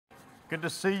Good to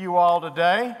see you all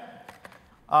today.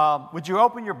 Would you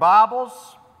open your Bibles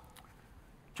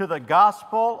to the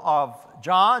Gospel of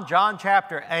John, John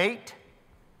chapter 8.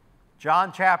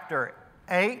 John chapter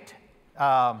 8.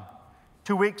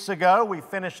 2 weeks ago, we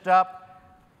finished up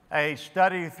a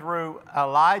study through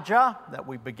Elijah that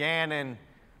we began in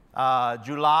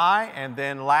July, and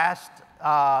then last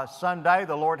Sunday,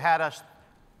 the Lord had us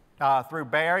through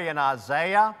Barry and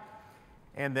Isaiah.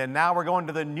 And then now we're going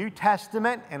to the New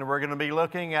Testament, and we're going to be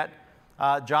looking at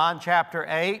John chapter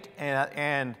 8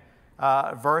 and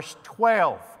verse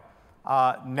 12.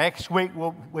 Next week,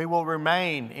 we will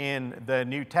remain in the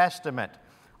New Testament.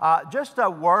 Just a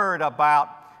word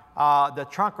about the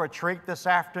trunk or treat this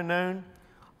afternoon.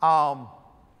 Northgate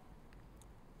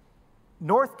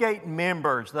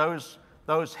members,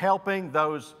 those helping,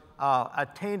 those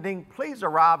attending, please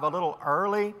arrive a little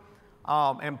early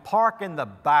and park in the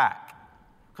back,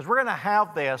 because we're going to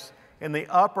have this in the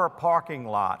upper parking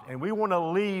lot, and we want to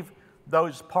leave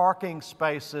those parking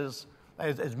spaces,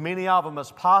 as many of them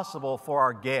as possible, for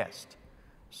our guests.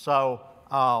 So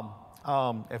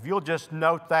if you'll just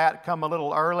note that, come a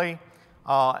little early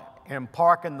and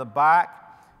park in the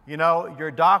back. You know, your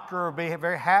doctor will be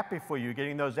very happy for you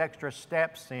getting those extra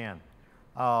steps in,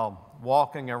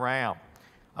 walking around.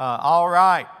 All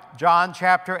right, John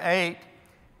chapter 8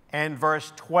 and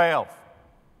verse 12.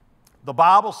 The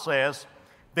Bible says,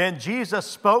 "Then Jesus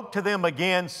spoke to them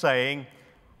again, saying,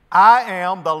 I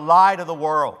am the light of the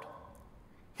world.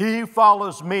 He who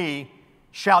follows me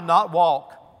shall not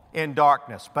walk in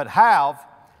darkness, but have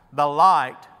the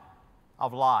light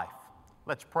of life."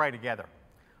 Let's pray together.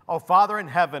 Oh, Father in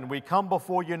heaven, we come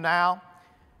before you now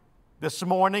this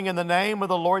morning in the name of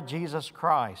the Lord Jesus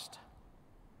Christ.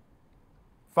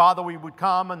 Father, we would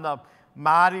come in the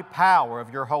mighty power of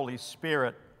your Holy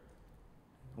Spirit.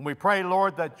 And we pray,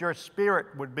 Lord, that your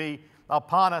Spirit would be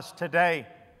upon us today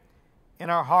in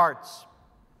our hearts.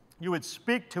 You would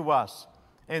speak to us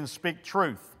and speak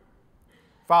truth.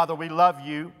 Father, we love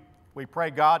you. We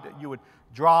pray, God, that you would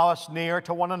draw us near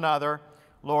to one another.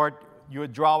 Lord, you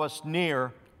would draw us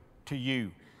near to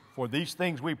you. For these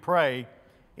things we pray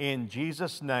in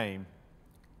Jesus' name.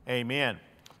 Amen.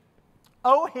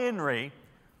 O. Henry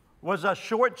was a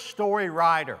short story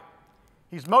writer.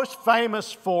 He's most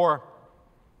famous for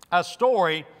a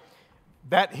story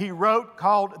that he wrote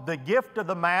called The Gift of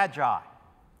the Magi.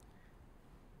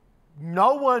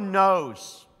 No one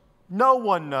knows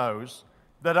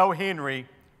that O. Henry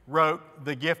wrote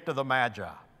The Gift of the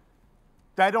Magi.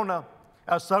 They don't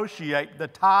associate the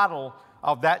title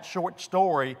of that short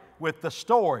story with the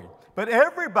story, but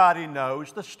everybody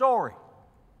knows the story.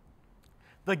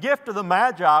 The Gift of the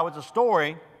Magi was a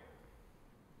story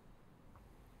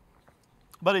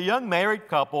about a young married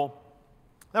couple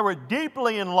that were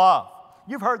deeply in love.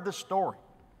 You've heard the story.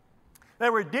 They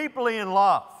were deeply in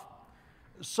love.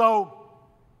 So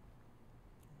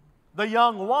the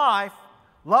young wife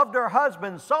loved her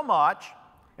husband so much,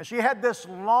 and she had this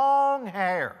long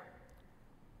hair.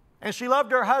 And she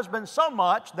loved her husband so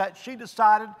much that she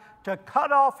decided to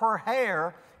cut off her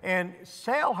hair and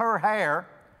sell her hair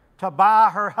to buy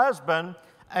her husband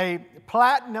a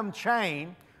platinum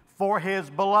chain for his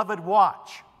beloved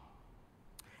watch.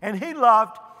 And he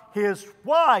loved his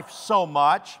wife so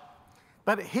much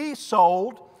that he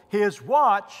sold his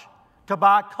watch to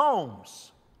buy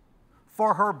combs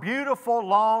for her beautiful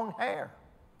long hair.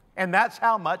 And that's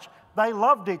how much they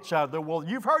loved each other. Well,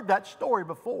 you've heard that story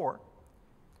before.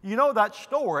 You know that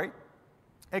story.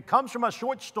 It comes from a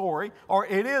short story, or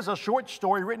it is a short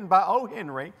story written by O.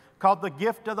 Henry called The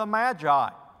Gift of the Magi.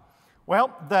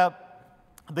 Well, the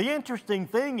interesting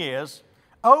thing is,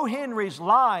 O. Henry's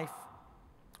life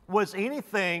was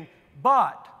anything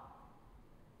but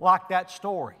like that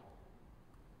story.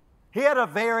 He had a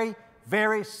very,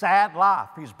 very sad life.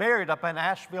 He's buried up in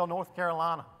Asheville, North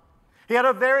Carolina. He had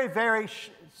a very, very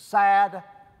sad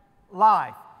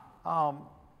life.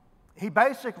 He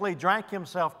basically drank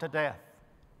himself to death.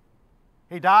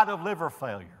 He died of liver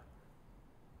failure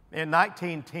in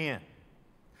 1910.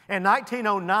 In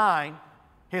 1909,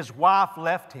 his wife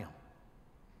left him.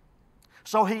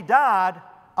 So he died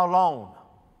alone,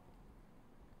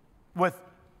 with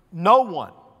no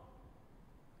one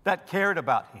that cared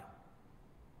about him.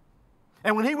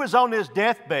 And when he was on his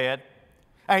deathbed,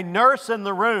 a nurse in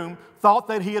the room thought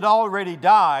that he had already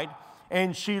died,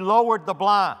 and she lowered the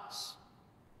blinds.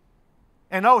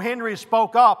 And O. Henry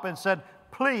spoke up and said,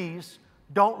 "Please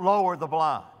don't lower the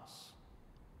blinds.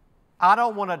 I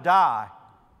don't want to die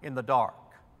in the dark."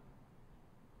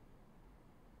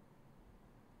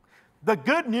 The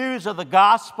good news of the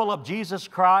gospel of Jesus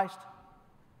Christ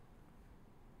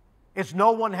is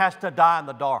no one has to die in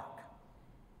the dark.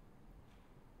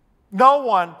 No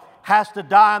one has to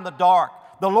die in the dark.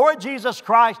 The Lord Jesus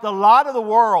Christ, the light of the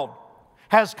world,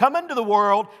 has come into the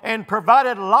world and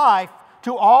provided life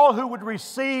to all who would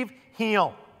receive Him.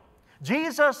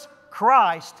 Jesus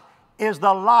Christ is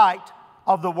the light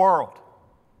of the world.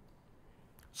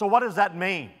 So what does that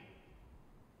mean?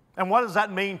 And what does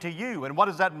that mean to you? And what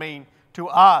does that mean to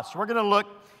us? We're going to look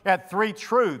at three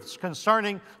truths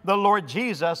concerning the Lord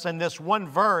Jesus in this one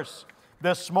verse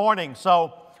this morning.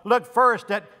 So look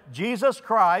first at Jesus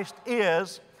Christ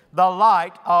is the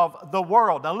light of the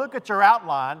world. Now look at your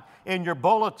outline in your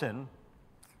bulletin.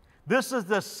 This is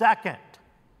the second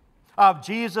of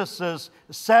Jesus'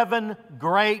 7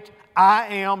 great I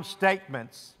am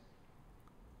statements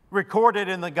recorded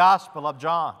in the Gospel of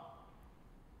John.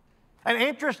 And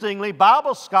interestingly,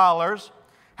 Bible scholars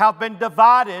have been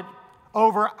divided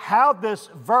over how this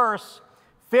verse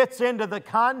fits into the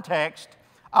context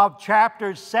of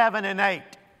chapters 7 and 8.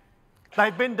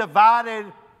 They've been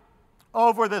divided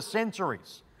over the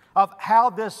centuries of how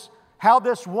this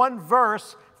one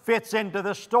verse fits into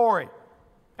the story.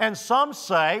 And some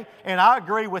say, and I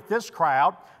agree with this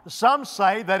crowd, some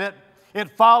say that it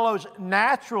follows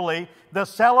naturally the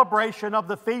celebration of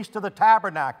the Feast of the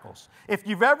Tabernacles. If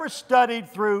you've ever studied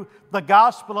through the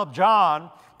Gospel of John,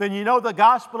 then you know the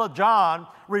Gospel of John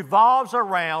revolves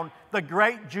around the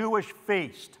great Jewish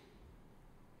feast.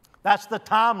 That's the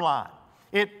timeline.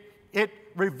 It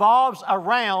revolves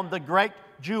around the great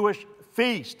Jewish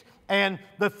feast. And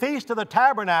the Feast of the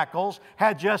Tabernacles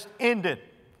had just ended.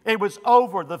 It was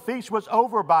over. The feast was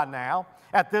over by now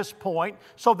at this point.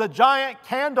 So the giant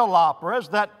candelabras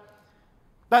that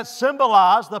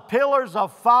symbolize the pillars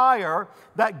of fire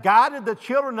that guided the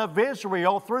children of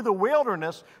Israel through the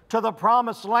wilderness to the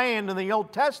promised land in the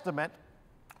Old Testament,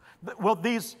 well,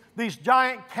 these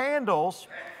giant candles,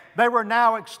 they were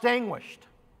now extinguished.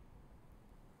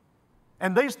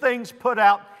 And these things put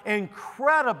out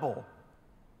incredible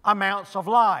amounts of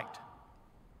light.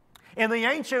 In the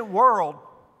ancient world,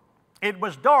 it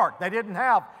was dark. They didn't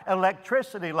have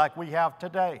electricity like we have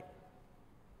today.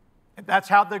 And that's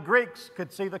how the Greeks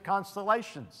could see the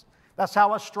constellations. That's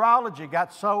how astrology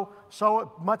got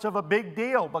so much of a big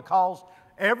deal, because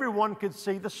everyone could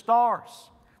see the stars.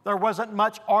 There wasn't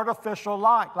much artificial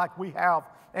light like we have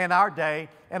in our day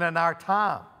and in our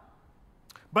time.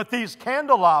 But these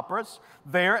candelabras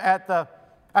there at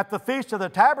the Feast of the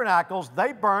Tabernacles,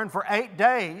 they burned for 8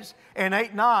 days and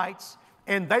 8 nights,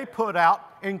 and they put out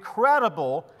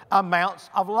incredible amounts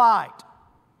of light,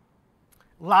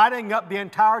 lighting up the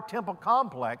entire temple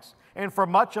complex and for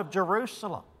much of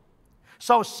Jerusalem.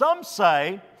 So some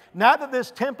say, now that this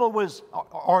temple was,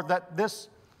 or that this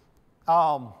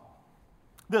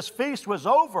feast was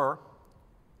over,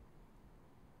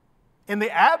 in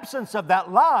the absence of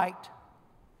that light,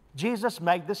 Jesus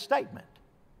made this statement.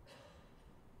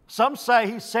 Some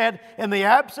say he said, in the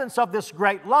absence of this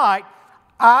great light,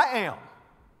 I am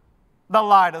the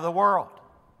light of the world.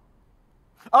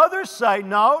 Others say,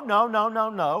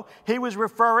 no. He was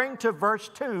referring to verse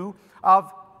 2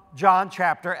 of John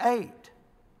chapter 8.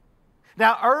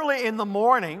 Now, early in the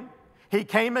morning, he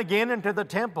came again into the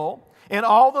temple, and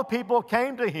all the people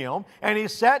came to him, and he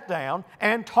sat down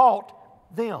and taught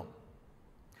them.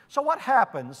 So what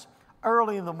happens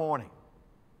early in the morning?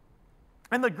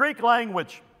 In the Greek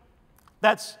language,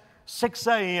 that's 6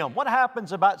 a.m. What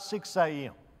happens about 6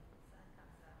 a.m.?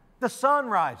 The sun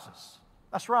rises.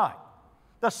 That's right.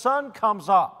 The sun comes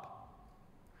up.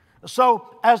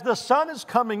 So as the sun is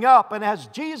coming up, and as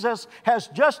Jesus has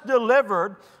just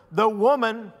delivered the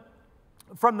woman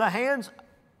from the hands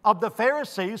of the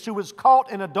Pharisees who was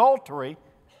caught in adultery,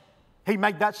 he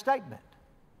made that statement.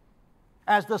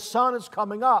 As the sun is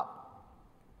coming up,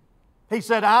 he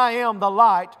said, I am the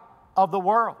light of the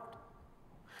world.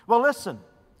 Well, listen,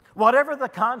 whatever the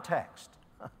context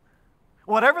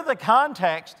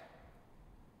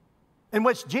in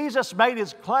which Jesus made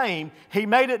his claim, he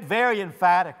made it very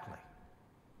emphatically.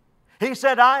 He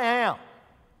said, I am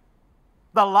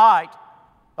the light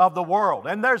of the world.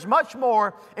 And there's much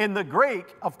more in the Greek,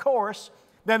 of course,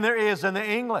 than there is in the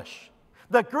English.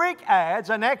 The Greek adds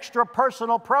an extra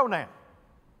personal pronoun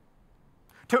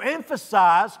to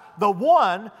emphasize the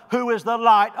one who is the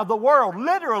light of the world.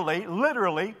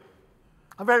 Literally,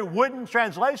 a very wooden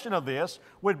translation of this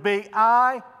would be,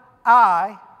 I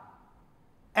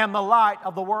am the light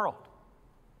of the world.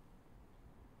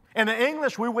 In the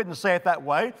English, we wouldn't say it that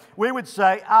way. We would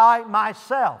say, I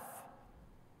myself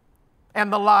am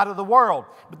the light of the world.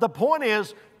 But the point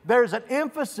is, there's an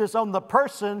emphasis on the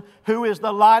person who is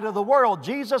the light of the world.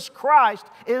 Jesus Christ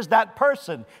is that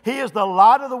person. He is the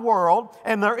light of the world,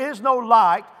 and there is no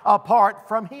light apart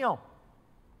from Him.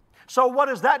 So what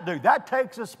does that do? That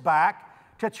takes us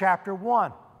back to chapter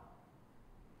 1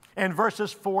 and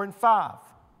verses 4 and 5.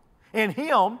 In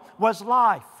Him was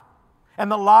life,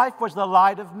 and the life was the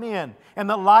light of men. And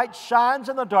the light shines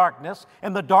in the darkness,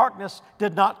 and the darkness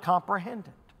did not comprehend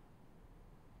it.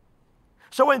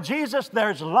 So in Jesus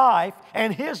there's life,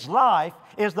 and His life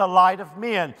is the light of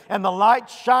men. And the light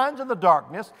shines in the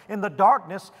darkness, and the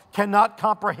darkness cannot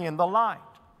comprehend the light.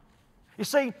 You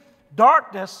see,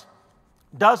 darkness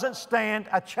doesn't stand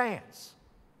a chance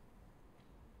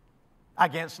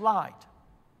against light.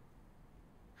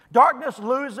 Darkness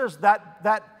loses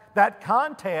that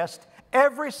contest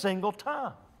every single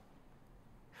time.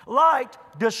 Light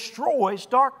destroys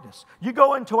darkness. You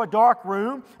go into a dark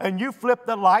room and you flip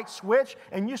the light switch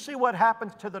and you see what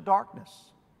happens to the darkness.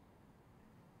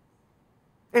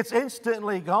 It's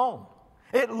instantly gone.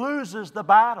 It loses the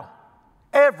battle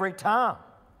every time.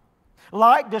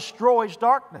 Light destroys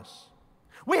darkness.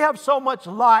 We have so much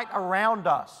light around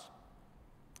us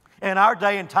in our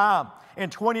day and time in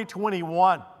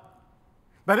 2021,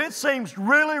 but it seems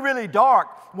really, really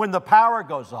dark when the power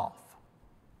goes off.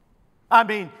 I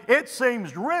mean, it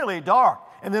seems really dark.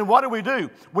 And then what do?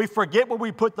 We forget where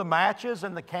we put the matches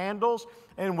and the candles,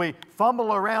 and we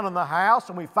fumble around in the house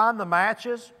and we find the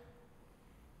matches.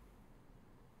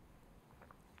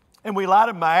 And we light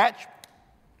a match,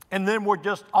 and then we're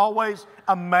just always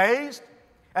amazed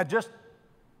at just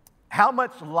how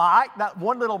much light that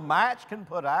one little match can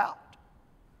put out.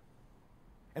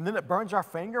 And then it burns our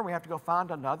finger, and we have to go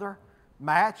find another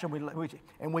match,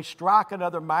 and we strike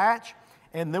another match,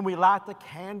 and then we light the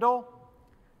candle,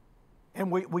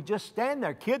 and we just stand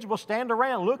there. Kids will stand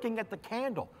around looking at the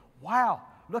candle. Wow,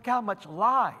 look how much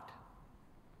light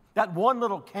that one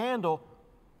little candle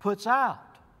puts out.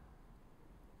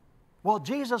 Well,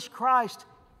 Jesus Christ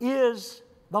is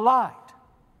the light.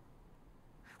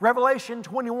 Revelation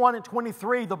 21 and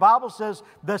 23, the Bible says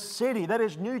the city, that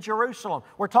is New Jerusalem.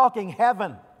 We're talking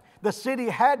heaven. The city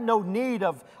had no need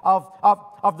of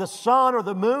the sun or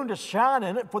the moon to shine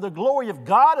in it, for the glory of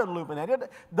God illuminated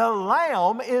it. The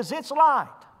Lamb is its light.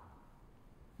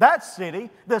 That city,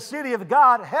 the city of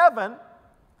God, heaven,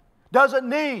 doesn't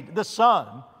need the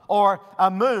sun or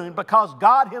a moon because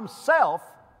God Himself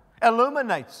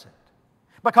illuminates it.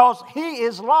 Because He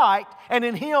is light, and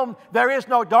in Him there is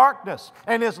no darkness.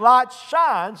 And His light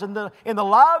shines in the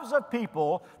lives of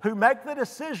people who make the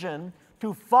decision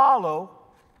to follow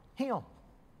Him.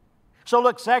 So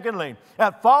look, secondly,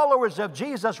 that followers of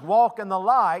Jesus walk in the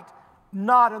light,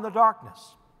 not in the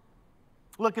darkness.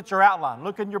 Look at your outline.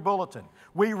 Look in your bulletin.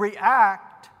 We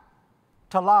react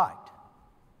to light.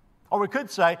 Or we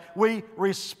could say, we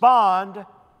respond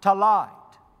to light.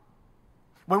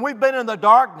 When we've been in the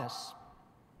darkness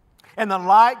and the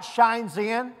light shines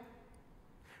in,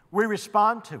 we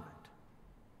respond to it.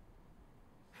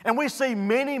 And we see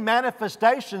many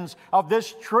manifestations of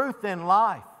this truth in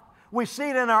life. We see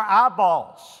it in our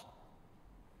eyeballs.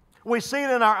 We see it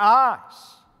in our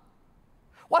eyes.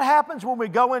 What happens when we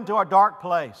go into a dark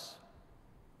place?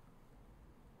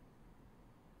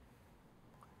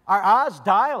 Our eyes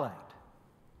dilate.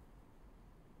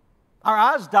 Our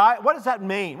eyes dilate. What does that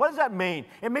mean? What does that mean?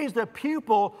 It means the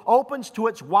pupil opens to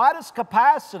its widest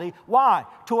capacity. Why?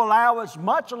 To allow as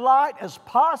much light as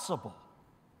possible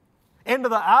into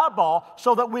the eyeball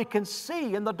so that we can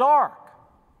see in the dark.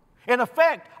 In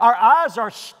effect, our eyes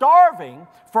are starving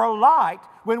for light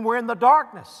when we're in the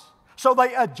darkness. So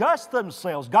they adjust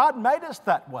themselves. God made us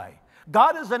that way.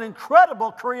 God is an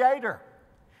incredible creator.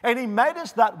 And He made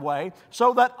us that way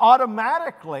so that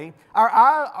automatically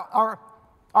our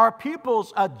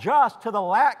pupils adjust to the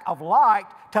lack of light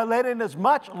to let in as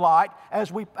much light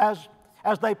as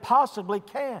they possibly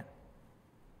can.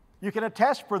 You can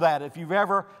attest for that if you've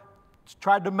ever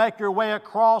tried to make your way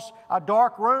across a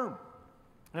dark room.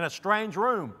 In a strange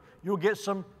room, you'll get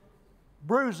some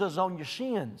bruises on your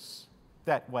shins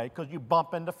that way because you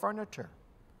bump into furniture.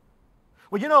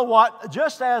 Well, you know what?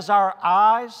 Just as our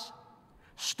eyes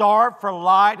starve for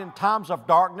light in times of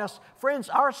darkness, friends,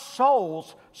 our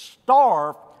souls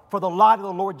starve for the light of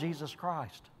the Lord Jesus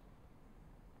Christ.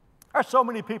 There are so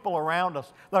many people around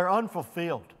us that are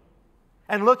unfulfilled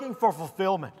and looking for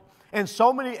fulfillment in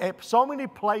so many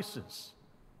places,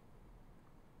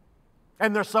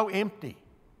 and they're so empty.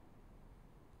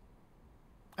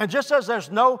 And just as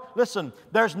there's no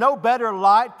better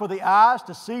light for the eyes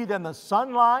to see than the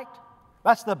sunlight.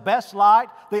 That's the best light.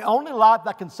 The only light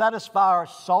that can satisfy our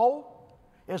soul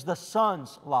is the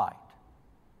sun's light,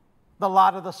 the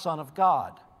light of the Son of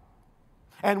God.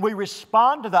 And we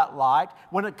respond to that light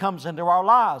when it comes into our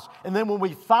lives. And then when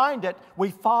we find it, we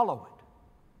follow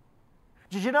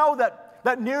it. Did you know that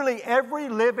that nearly every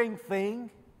living thing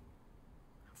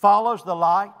follows the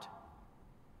light?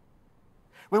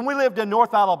 When we lived in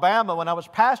North Alabama, when I was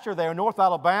pastor there in North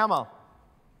Alabama,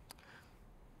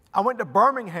 I went to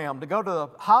Birmingham to go to the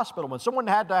hospital. When someone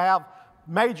had to have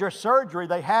major surgery,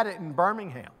 they had it in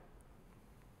Birmingham.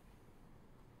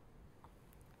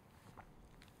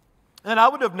 And I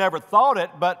would have never thought it,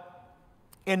 but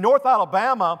in North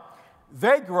Alabama,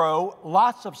 they grow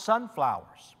lots of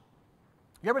sunflowers.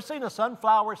 You ever seen a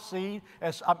sunflower seed,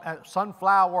 a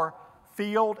sunflower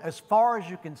field as far as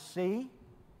you can see?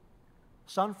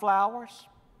 Sunflowers?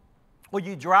 Well,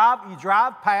 you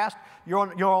drive past, you're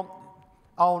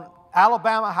on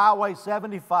Alabama Highway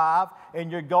 75,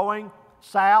 and you're going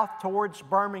south towards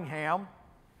Birmingham,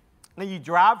 and you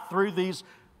drive through these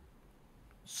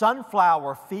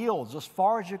sunflower fields as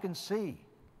far as you can see.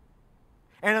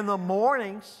 And in the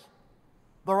mornings,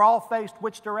 they're all faced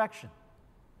which direction?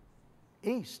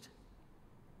 East.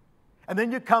 And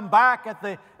then you come back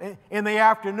in the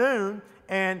afternoon,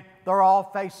 and they're all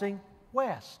facing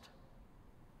west.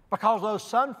 Because those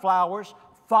sunflowers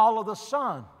follow the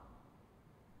sun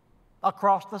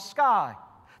across the sky.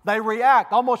 They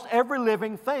react. Almost every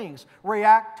living thing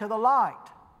react to the light.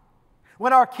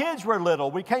 When our kids were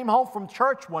little, we came home from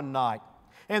church one night,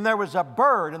 and there was a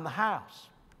bird in the house.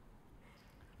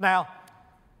 Now,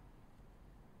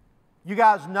 you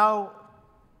guys know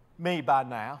me by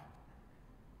now,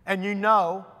 and you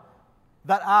know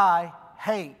that I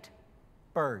hate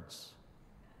birds.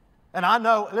 And I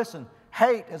know, listen,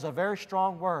 hate is a very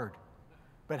strong word,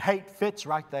 but hate fits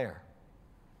right there.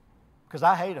 Because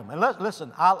I hate them. And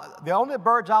listen, the only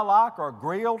birds I like are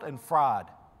grilled and fried.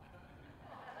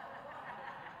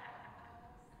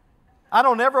 I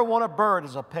don't ever want a bird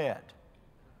as a pet.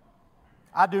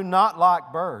 I do not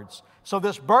like birds. So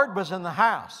this bird was in the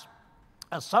house.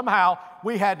 And somehow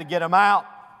we had to get him out.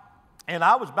 And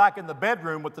I was back in the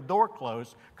bedroom with the door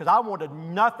closed because I wanted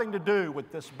nothing to do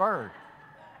with this bird.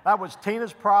 That was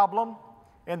Tina's problem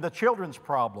and the children's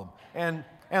problem. And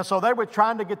so they were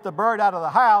trying to get the bird out of the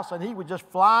house, and he was just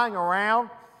flying around.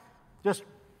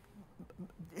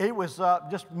 He was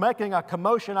just making a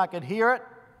commotion. I could hear it.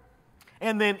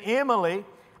 And then Emily,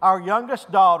 our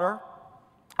youngest daughter,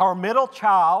 our middle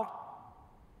child,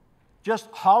 just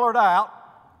hollered out,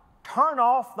 "Turn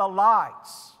off the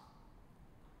lights.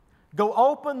 Go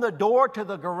open the door to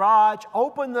the garage,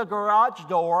 open the garage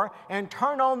door, and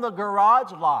turn on the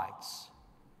garage lights."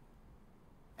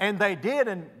 And they did,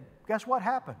 and guess what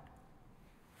happened?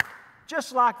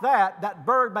 Just like that, that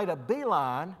bird made a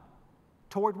beeline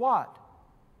toward what?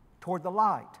 Toward the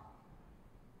light.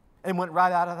 And went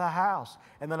right out of the house.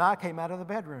 And then I came out of the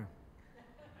bedroom.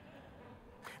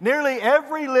 Nearly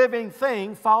every living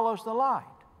thing follows the light.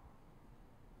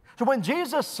 So when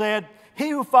Jesus said, "He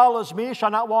who follows me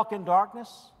shall not walk in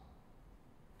darkness,"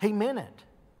 He meant it.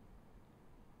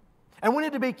 And we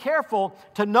need to be careful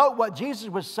to note what Jesus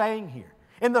was saying here.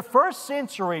 In the first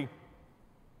century,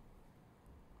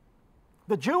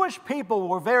 the Jewish people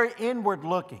were very inward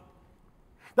looking.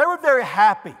 They were very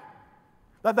happy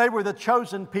that they were the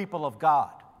chosen people of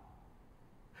God.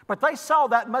 But they saw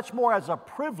that much more as a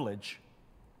privilege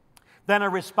than a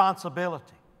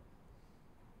responsibility.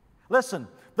 Listen,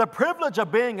 the privilege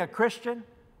of being a Christian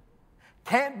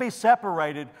can't be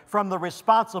separated from the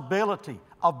responsibility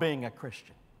of being a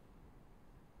Christian.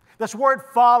 This word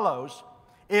 "follows"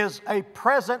 is a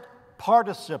present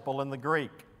participle in the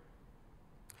Greek.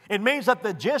 It means that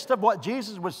the gist of what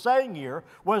Jesus was saying here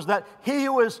was that he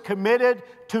who is committed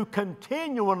to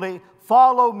continually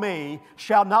follow me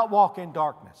shall not walk in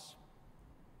darkness.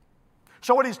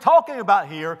 So what he's talking about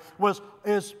here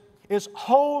is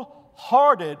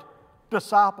wholehearted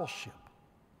discipleship.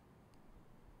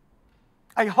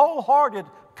 A wholehearted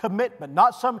commitment,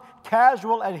 not some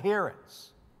casual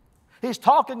adherence. He's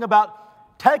talking about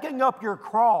taking up your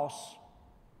cross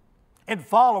and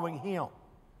following Him.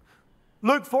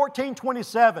 Luke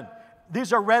 14:27,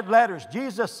 these are red letters.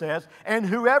 Jesus says, "And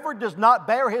whoever does not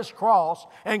bear his cross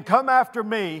and come after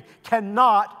me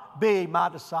cannot be my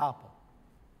disciple."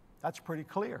 That's pretty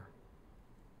clear.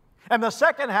 And the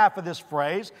second half of this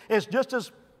phrase is just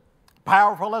as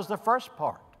powerful as the first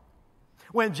part.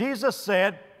 When Jesus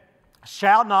said,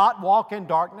 "shall not walk in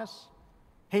darkness,"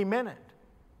 He meant it.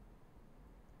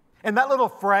 And that little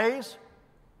phrase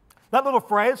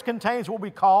contains what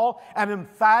we call an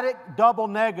emphatic double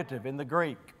negative in the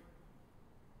Greek.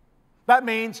 That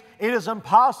means it is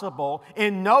impossible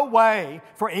in no way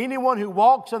for anyone who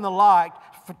walks in the light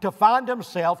to find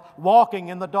himself walking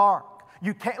in the dark.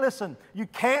 You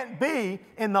can't be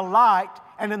in the light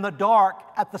and in the dark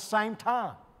at the same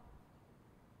time.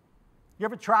 You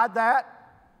ever tried that?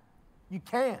 You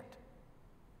can't.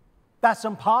 That's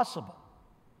impossible.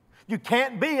 You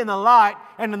can't be in the light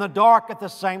and in the dark at the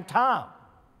same time.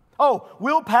 Oh,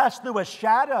 we'll pass through a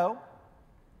shadow.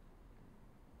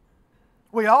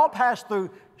 We all pass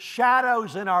through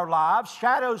shadows in our lives.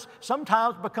 Shadows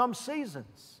sometimes become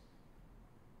seasons.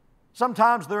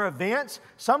 Sometimes they're events.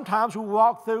 Sometimes we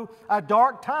walk through a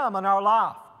dark time in our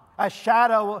life, a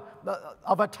shadow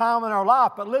of a time in our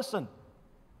life. But listen,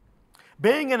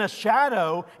 being in a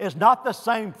shadow is not the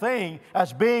same thing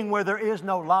as being where there is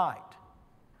no light.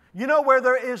 You know where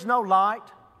there is no light?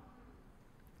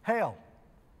 Hell.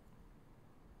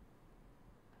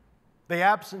 The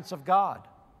absence of God.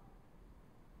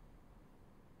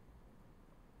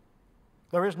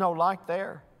 There is no light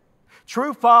there.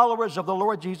 True followers of the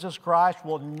Lord Jesus Christ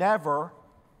will never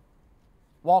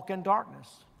walk in darkness.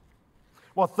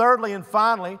 Well, thirdly and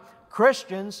finally,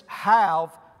 Christians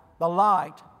have the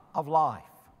light of life.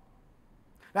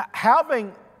 Now,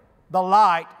 having the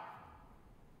light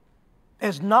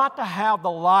is not to have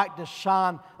the light to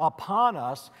shine upon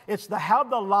us. It's to have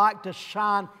the light to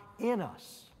shine in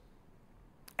us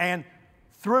and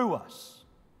through us.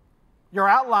 Your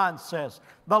outline says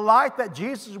the light that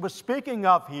Jesus was speaking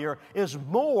of here is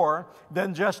more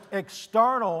than just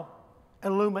external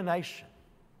illumination.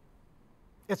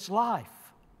 It's life.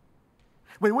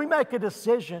 When we make a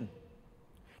decision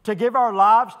to give our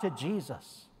lives to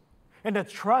Jesus and to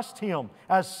trust Him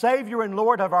as Savior and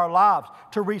Lord of our lives,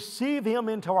 to receive Him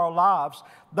into our lives,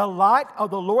 the light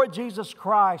of the Lord Jesus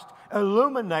Christ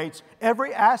illuminates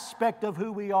every aspect of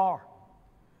who we are.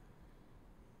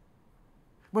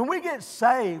 When we get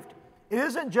saved, it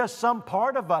isn't just some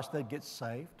part of us that gets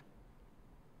saved.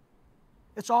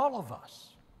 It's all of us.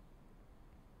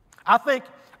 I think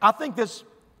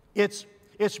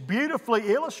it's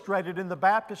beautifully illustrated in the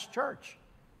Baptist church.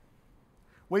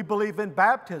 We believe in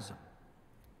baptism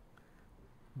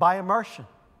by immersion.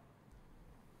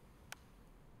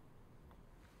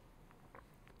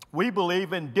 We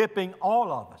believe in dipping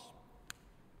all of us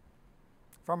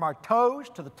from our toes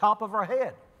to the top of our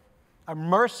head,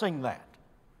 immersing that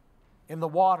in the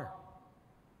water.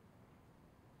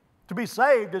 To be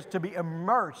saved is to be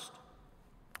immersed,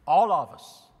 all of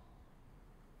us,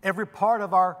 every part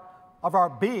of our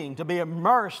being, to be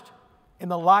immersed in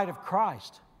the light of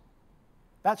Christ.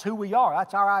 That's who we are.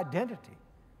 That's our identity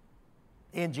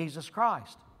in Jesus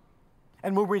Christ.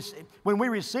 And when we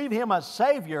receive Him as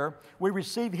Savior, we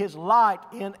receive His light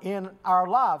in our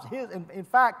lives. In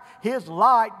fact, His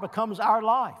light becomes our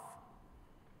life.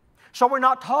 So we're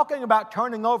not talking about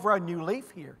turning over a new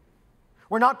leaf here.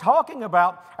 We're not talking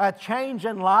about a change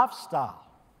in lifestyle.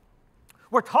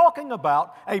 We're talking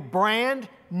about a brand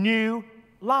new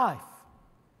life.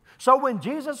 So when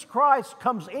Jesus Christ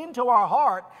comes into our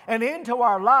heart and into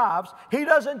our lives, He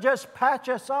doesn't just patch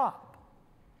us up.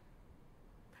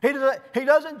 He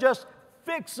doesn't just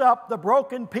fix up the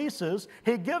broken pieces.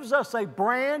 He gives us a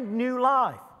brand new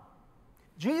life.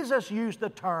 Jesus used the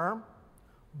term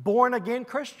born-again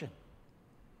Christian.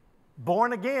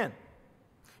 Born again.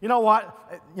 You know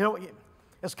what?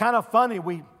 It's kind of funny.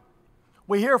 We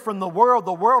hear from the world.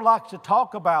 The world likes to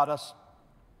talk about us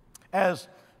as,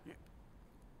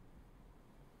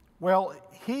 well,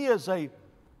 he is a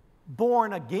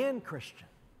born-again Christian.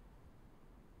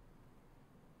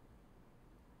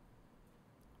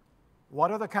 What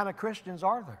other kind of Christians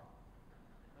are there?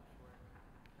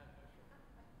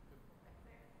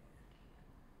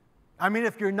 I mean,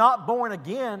 if you're not born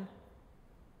again,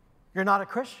 you're not a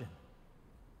Christian.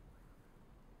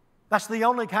 That's the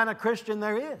only kind of Christian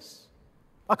there is,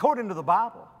 according to the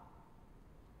Bible.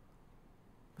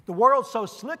 But the world's so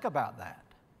slick about that.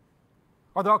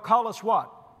 Or they'll call us what?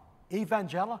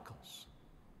 Evangelicals.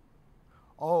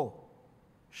 Oh,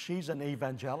 she's an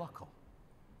evangelical.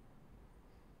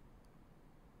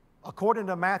 According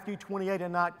to Matthew 28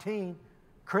 and 19,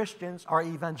 Christians are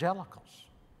evangelicals.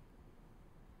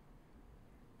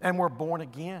 And we're born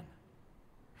again.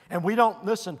 And we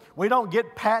don't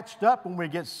get patched up when we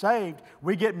get saved.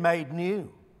 We get made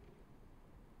new.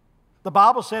 The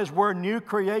Bible says we're a new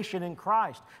creation in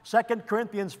Christ. 2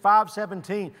 Corinthians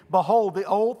 5:17, behold, the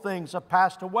old things have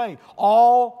passed away.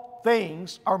 All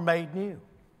things are made new.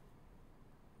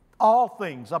 All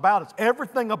things about us,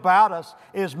 everything about us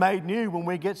is made new when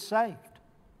we get saved.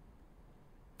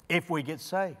 If we get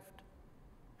saved.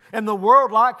 And the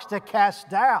world likes to cast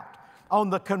doubt on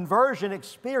the conversion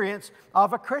experience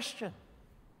of a Christian.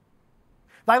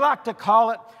 They like to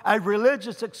call it a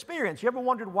religious experience. You ever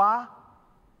wondered why?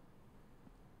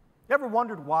 You ever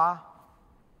wondered why?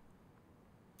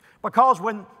 Because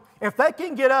if they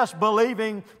can get us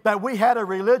believing that we had a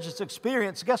religious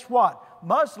experience, guess what?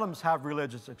 Muslims have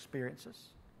religious experiences.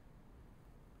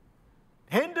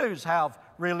 Hindus have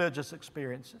religious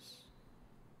experiences.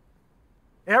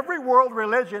 Every world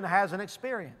religion has an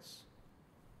experience.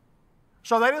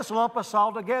 So they just lump us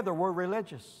all together. We're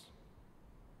religious.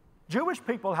 Jewish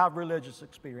people have religious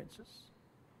experiences.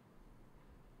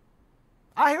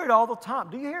 I hear it all the time.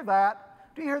 Do you hear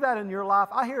that? Do you hear that in your life?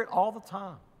 I hear it all the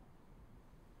time.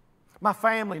 My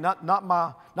family, not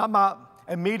my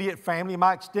immediate family,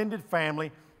 my extended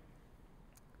family.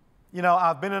 You know,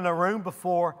 I've been in a room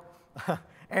before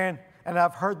and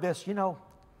I've heard this, you know,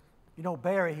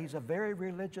 Barry, he's a very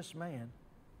religious man.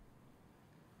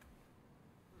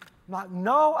 I'm like,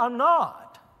 no, I'm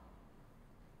not.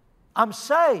 I'm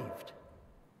saved.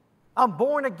 I'm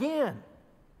born again.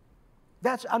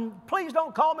 Please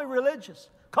don't call me religious.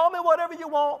 Call me whatever you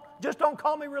want. Just don't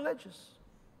call me religious.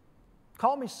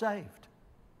 Call me saved.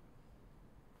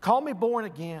 Call me born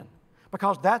again,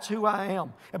 because that's who I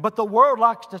am. But the world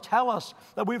likes to tell us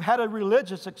that we've had a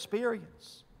religious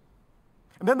experience.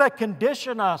 And then they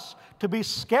condition us to be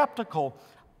skeptical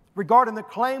regarding the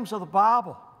claims of the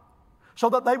Bible, so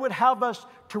that they would have us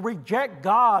to reject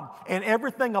God and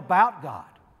everything about God.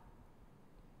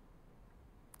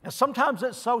 And sometimes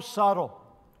it's so subtle.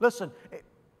 Listen,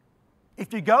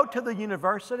 if you go to the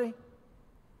university,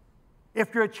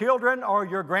 if your children or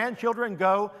your grandchildren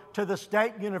go to the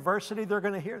state university, they're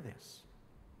going to hear this.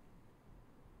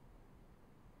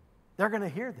 They're going to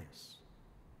hear this.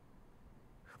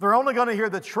 They're only going to hear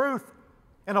the truth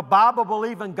in a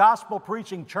Bible-believing,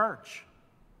 gospel-preaching church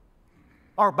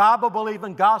or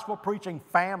Bible-believing, gospel-preaching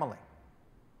family.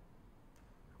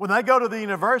 When they go to the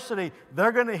university,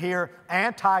 they're going to hear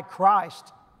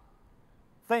anti-Christ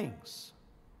things.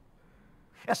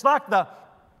 It's like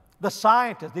the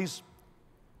scientists,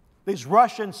 these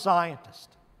Russian scientists.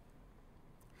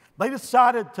 They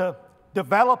decided to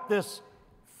develop this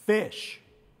fish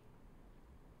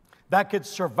that could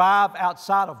survive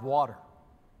outside of water,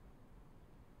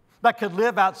 that could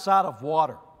live outside of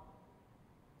water.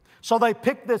 So they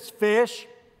picked this fish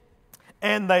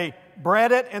and they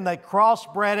bred it and they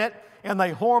crossbred it and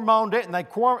they hormoned it and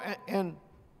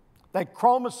they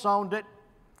chromosomed it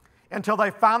until they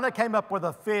finally came up with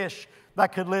a fish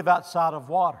that could live outside of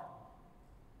water.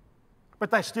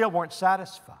 But they still weren't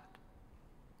satisfied.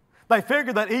 They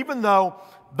figured that even though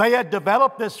they had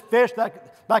developed this fish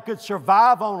that could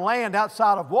survive on land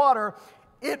outside of water,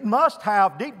 it must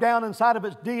have, deep down inside of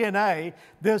its DNA,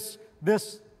 this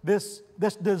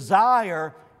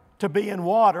desire to be in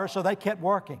water, so they kept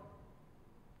working.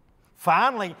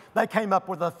 Finally, they came up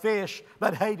with a fish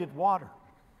that hated water.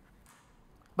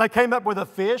 They came up with a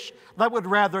fish that would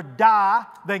rather die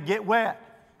than get wet.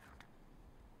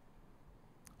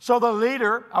 So the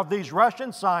leader of these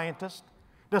Russian scientists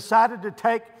decided to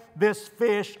take this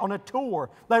fish on a tour.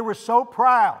 They were so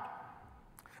proud.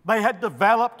 They had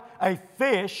developed a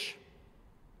fish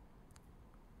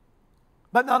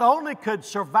that not only could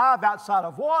survive outside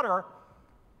of water,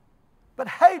 but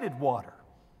hated water.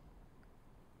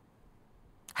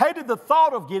 Hated the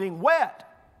thought of getting wet.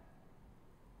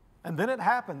 And then it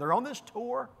happened. They're on this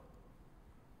tour.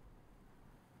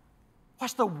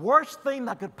 What's the worst thing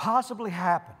that could possibly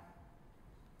happen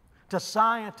to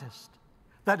scientists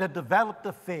that had developed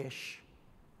a fish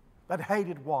that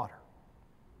hated water?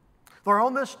 They're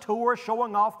on this tour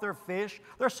showing off their fish.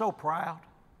 They're so proud.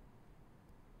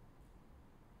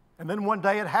 And then one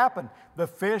day it happened. The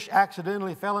fish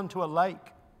accidentally fell into a lake.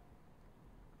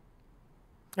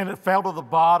 And it fell to the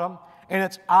bottom. And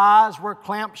its eyes were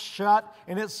clamped shut.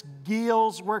 And its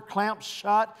gills were clamped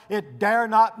shut. It dare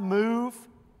not move.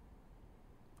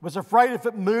 Was afraid if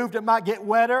it moved it might get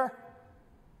wetter.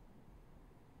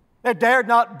 It dared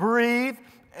not breathe.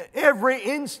 Every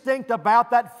instinct about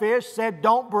that fish said,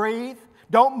 don't breathe,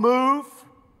 don't move.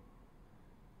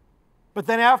 But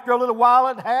then after a little while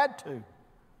it had to.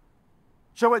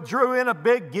 So it drew in a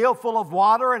big gill full of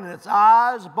water and its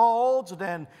eyes bulged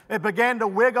and it began to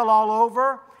wiggle all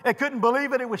over. It couldn't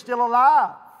believe it was still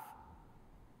alive.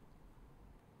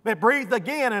 It breathed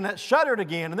again and it shuddered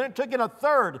again, and then it took in a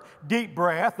third deep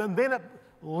breath, and then it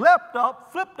leapt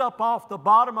up, flipped up off the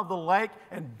bottom of the lake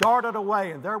and darted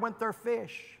away, and there went their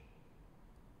fish.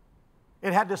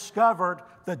 It had discovered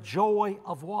the joy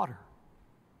of water.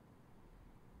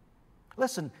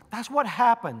 Listen, that's what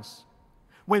happens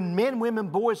when men, women,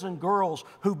 boys, and girls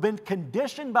who've been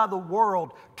conditioned by the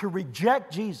world to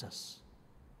reject Jesus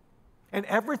and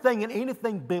everything and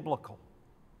anything biblical.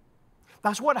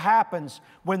 That's what happens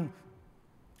when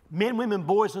men, women,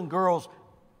 boys, and girls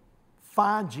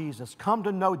find Jesus, come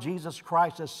to know Jesus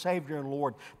Christ as Savior and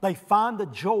Lord. They find the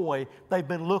joy they've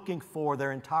been looking for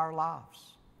their entire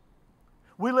lives.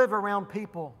 We live around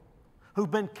people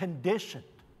who've been conditioned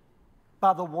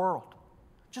by the world.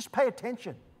 Just pay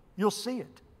attention. You'll see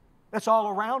it. It's all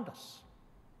around us.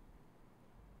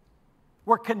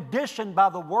 We're conditioned by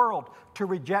the world to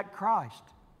reject Christ.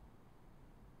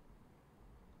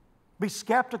 Be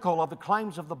skeptical of the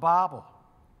claims of the Bible.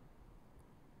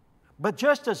 But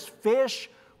just as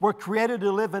fish were created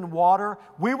to live in water,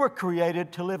 we were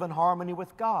created to live in harmony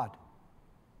with God.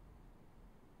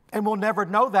 And we'll never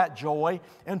know that joy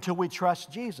until we trust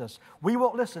Jesus. We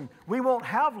won't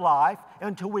have life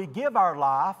until we give our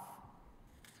life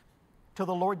to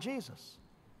the Lord Jesus.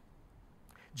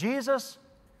 Jesus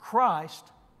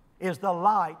Christ is the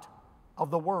light of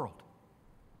the world.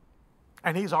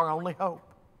 And He's our only hope.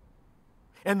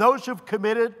 And those who've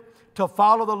committed to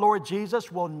follow the Lord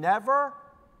Jesus will never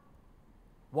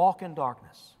walk in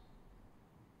darkness.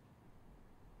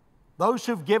 Those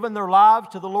who've given their lives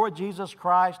to the Lord Jesus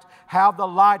Christ have the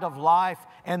light of life,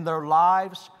 and their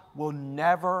lives will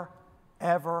never,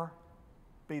 ever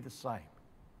be the same.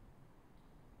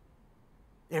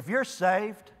 If you're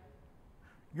saved,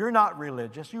 you're not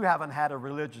religious. You haven't had a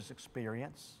religious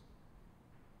experience.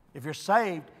 If you're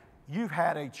saved, you've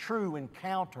had a true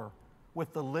encounter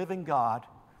with the living God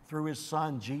through His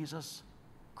Son, Jesus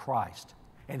Christ.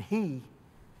 And He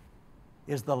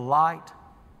is the light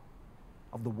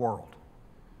of the world.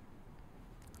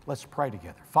 Let's pray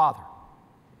together. Father,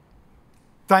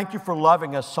 thank You for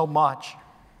loving us so much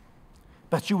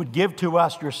that You would give to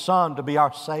us Your Son to be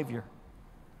our Savior.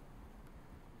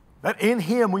 That in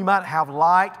Him we might have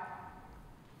light,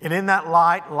 and in that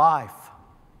light, life.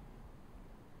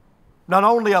 Not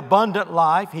only abundant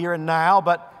life here and now,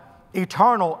 but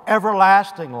eternal,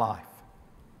 everlasting life.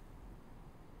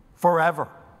 Forever.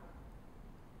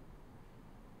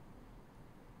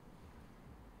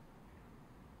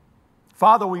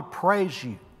 Father, we praise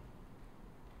You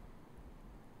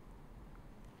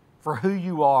for who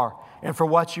You are and for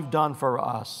what You've done for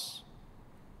us.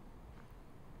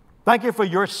 Thank You for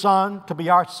Your Son to be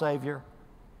our Savior.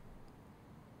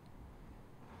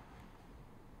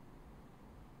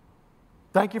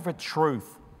 Thank You for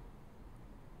truth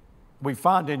we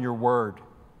find in Your Word.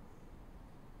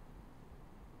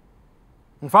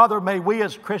 And Father, may we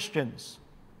as Christians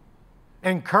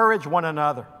encourage one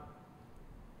another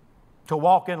to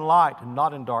walk in light and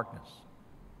not in darkness.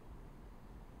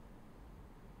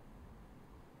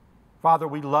 Father,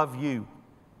 we love You.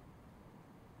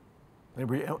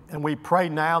 And we pray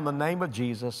now in the name of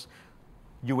Jesus,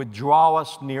 You would draw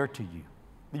us near to You.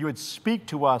 That You would speak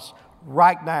to us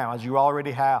right now as You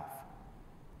already have.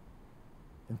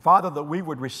 And Father, that we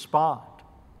would respond.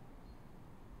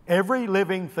 Every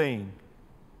living thing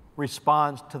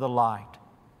responds to the light.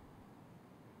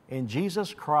 In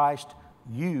Jesus Christ,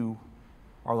 You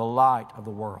are the light of the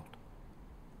world.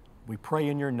 We pray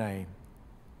in Your name.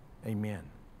 Amen.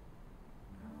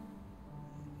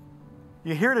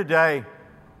 You're here today.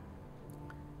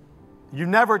 You've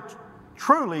never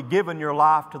truly given your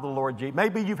life to the Lord Jesus.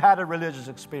 Maybe you've had a religious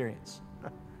experience.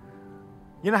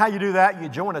 You know how you do that? You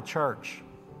join a church.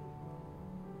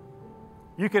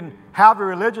 You can have a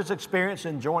religious experience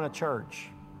and join a church.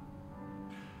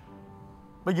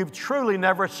 But you've truly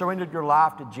never surrendered your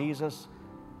life to Jesus.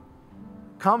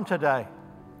 Come today.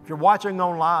 If you're watching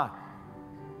online,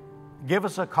 give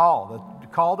us a call.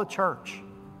 Call the church.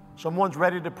 Someone's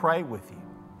ready to pray with you,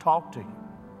 talk to you.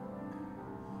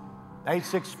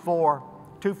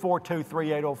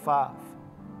 864-242-3805.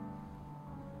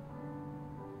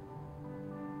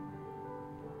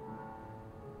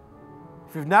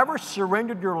 If you've never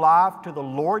surrendered your life to the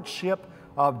Lordship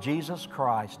of Jesus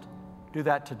Christ, do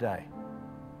that today.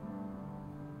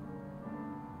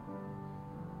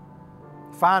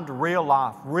 Find real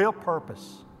life, real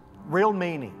purpose, real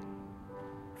meaning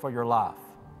for your life.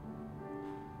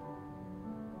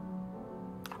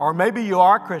 Or maybe you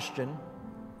are a Christian,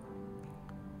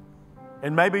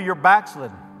 and maybe you're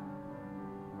backslidden.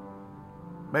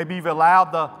 Maybe you've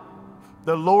allowed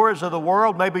the lures of the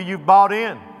world. Maybe you've bought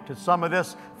in to some of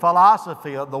this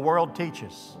philosophy that the world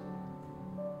teaches.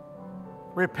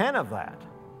 Repent of that.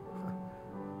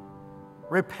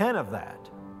 Repent of that.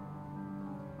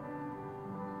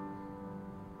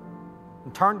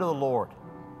 And turn to the Lord.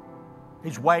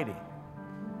 He's waiting.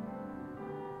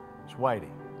 He's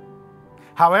waiting.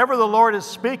 However the Lord is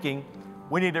speaking,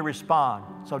 we need to respond.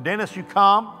 So Dennis, you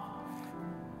come.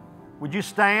 Would you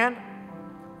stand?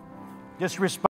 Just respond.